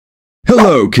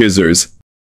Hello, Kizzers!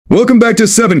 Welcome back to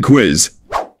 7 Quiz.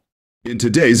 In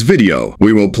today's video,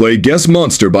 we will play Guess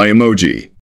Monster by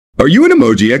Emoji. Are you an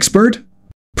emoji expert?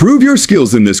 Prove your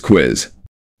skills in this quiz.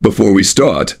 Before we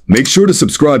start, make sure to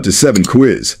subscribe to 7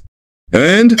 Quiz.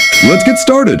 And let's get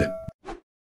started!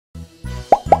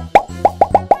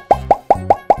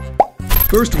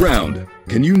 First round,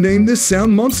 can you name this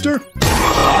sound monster?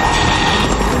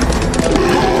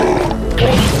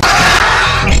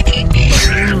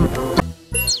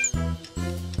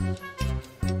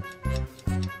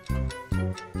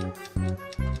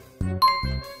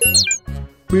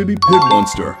 Baby pig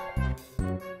monster.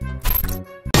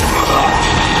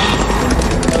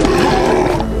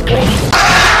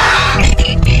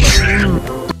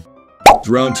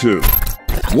 Round 2.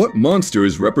 What monster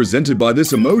is represented by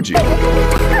this emoji?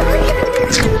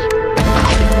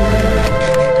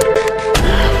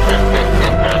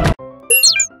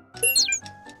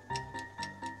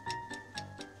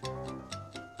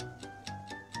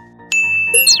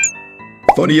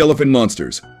 Funny elephant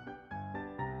monsters.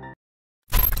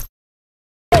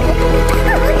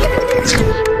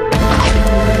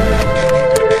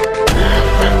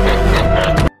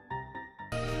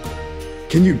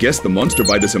 Can you guess the monster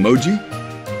by this emoji?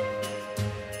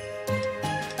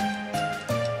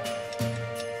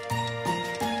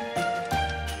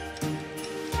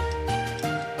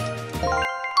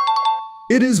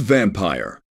 It is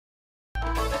vampire.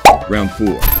 Round 4.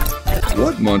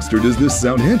 What monster does this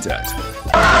sound hint at?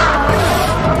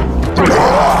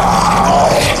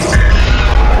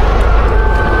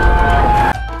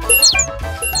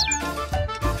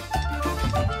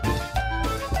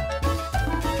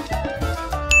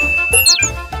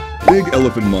 Big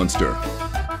elephant monster.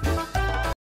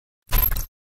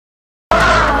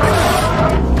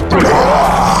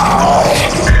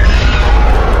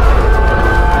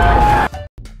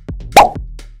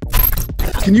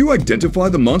 Can you identify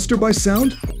the monster by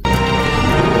sound?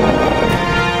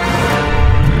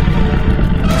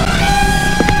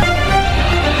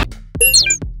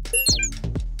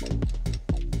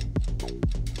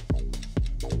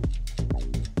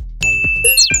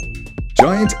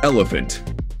 Giant elephant.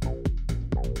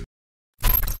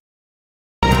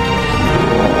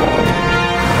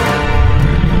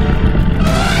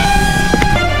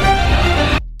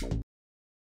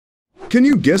 Can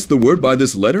you guess the word by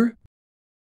this letter?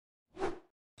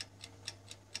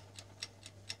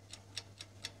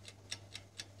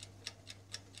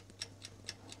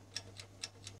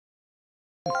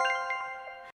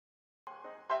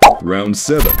 Round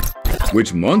 7.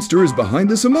 Which monster is behind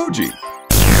this emoji?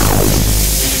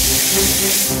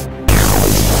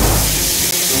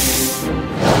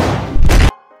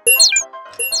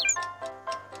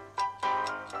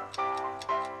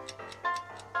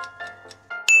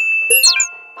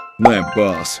 Lamp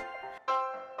boss.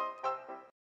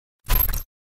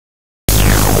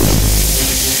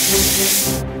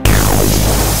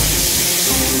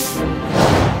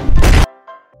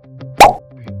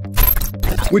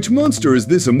 Which monster is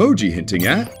this emoji hinting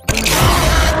at?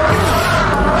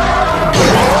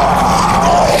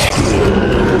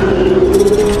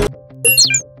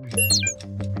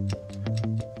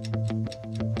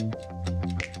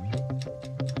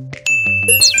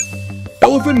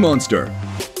 Elephant monster.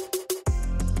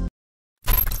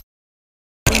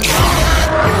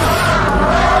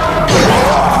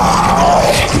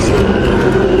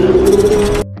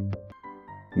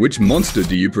 Which monster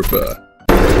do you prefer?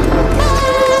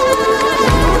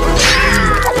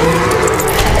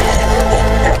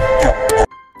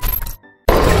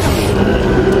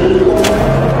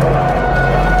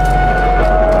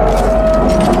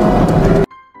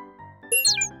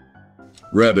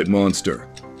 Rabbit monster.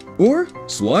 Or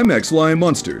Slime X Slime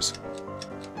monsters.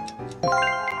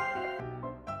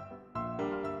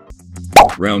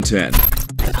 Round 10.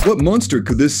 What monster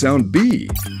could this sound be?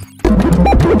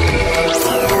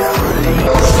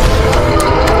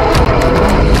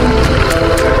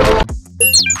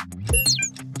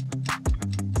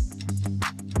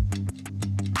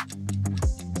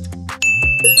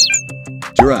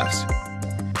 Giraffes.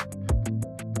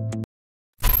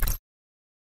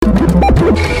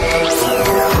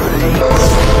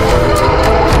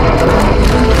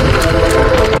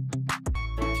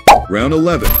 Round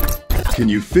 11. Can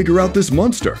you figure out this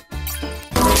monster?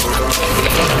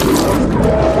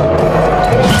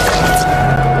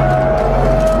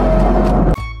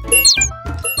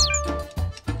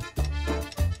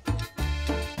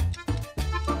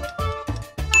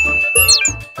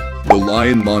 The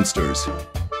lion monsters.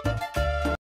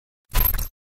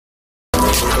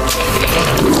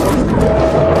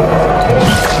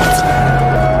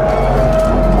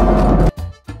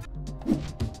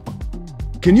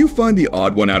 Can you find the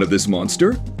odd one out of this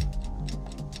monster?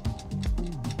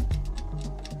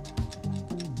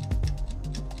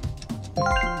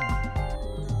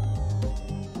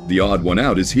 The odd one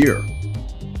out is here.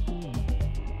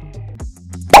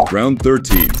 Round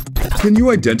 13. Can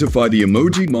you identify the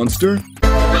emoji monster?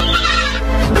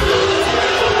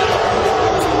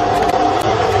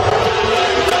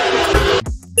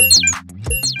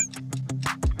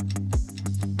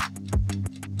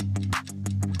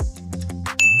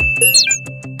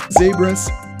 Zebras.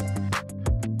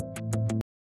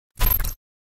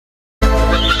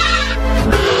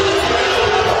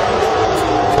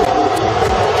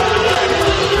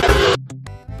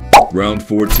 Round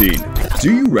 14.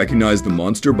 Do you recognize the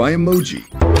monster by emoji?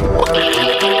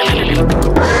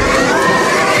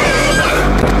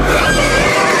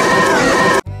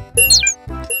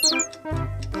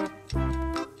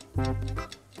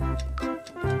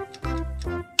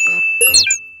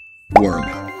 Worm.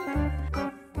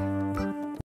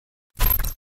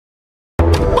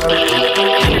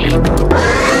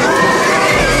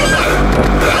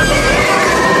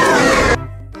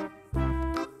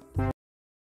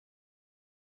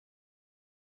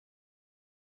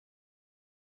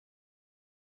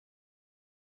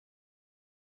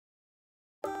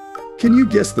 Can you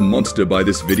guess the monster by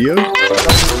this video?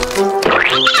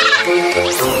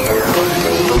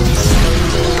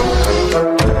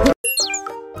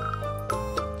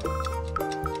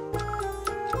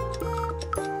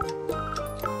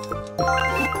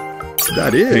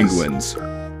 That is penguins.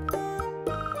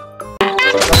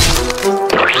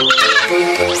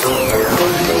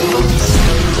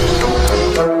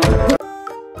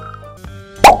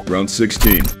 Round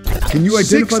 16. Can you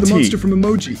identify the monster from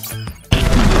emoji?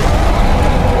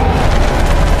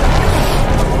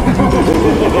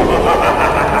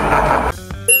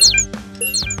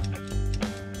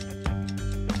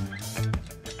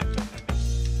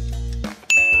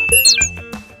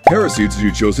 Parasites,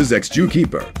 Zoochosis x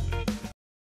Zookeeper.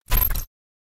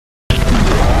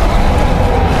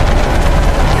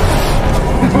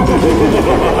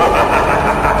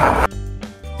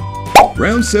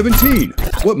 Round 17.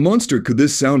 What monster could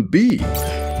this sound be?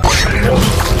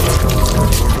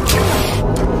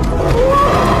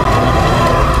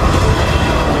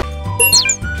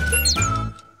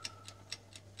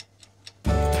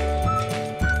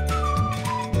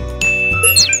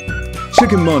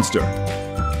 Chicken monster.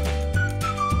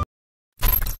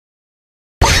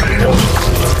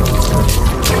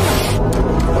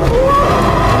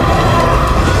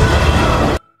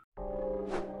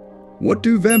 What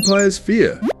do vampires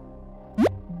fear?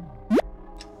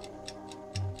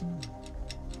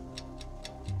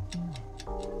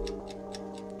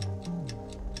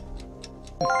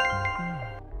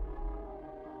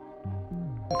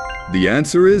 The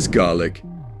answer is garlic.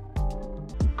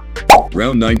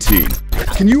 Round 19.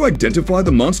 Can you identify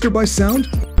the monster by sound?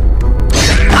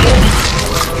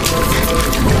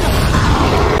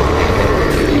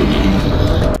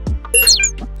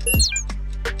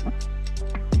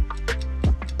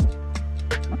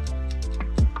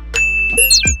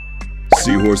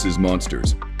 Seahorses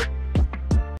monsters.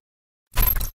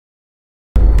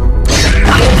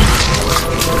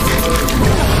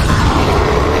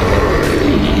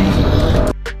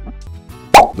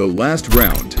 The last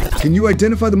round. Can you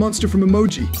identify the monster from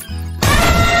emoji?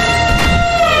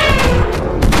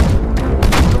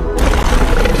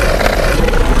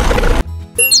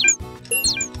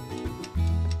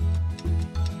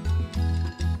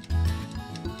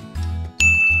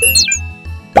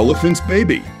 Elephant's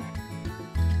baby.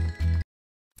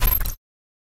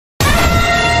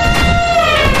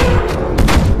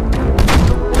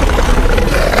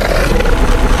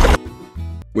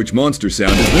 Which monster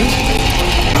sound is this?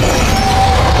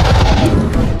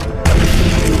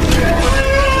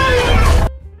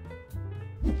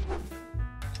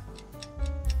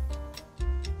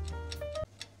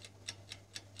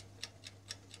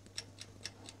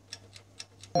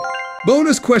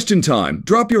 Bonus question time!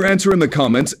 Drop your answer in the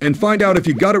comments and find out if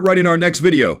you got it right in our next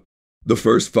video. The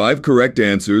first 5 correct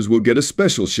answers will get a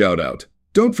special shout out.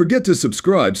 Don't forget to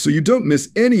subscribe so you don't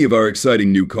miss any of our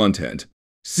exciting new content.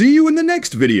 See you in the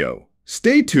next video.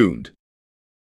 Stay tuned.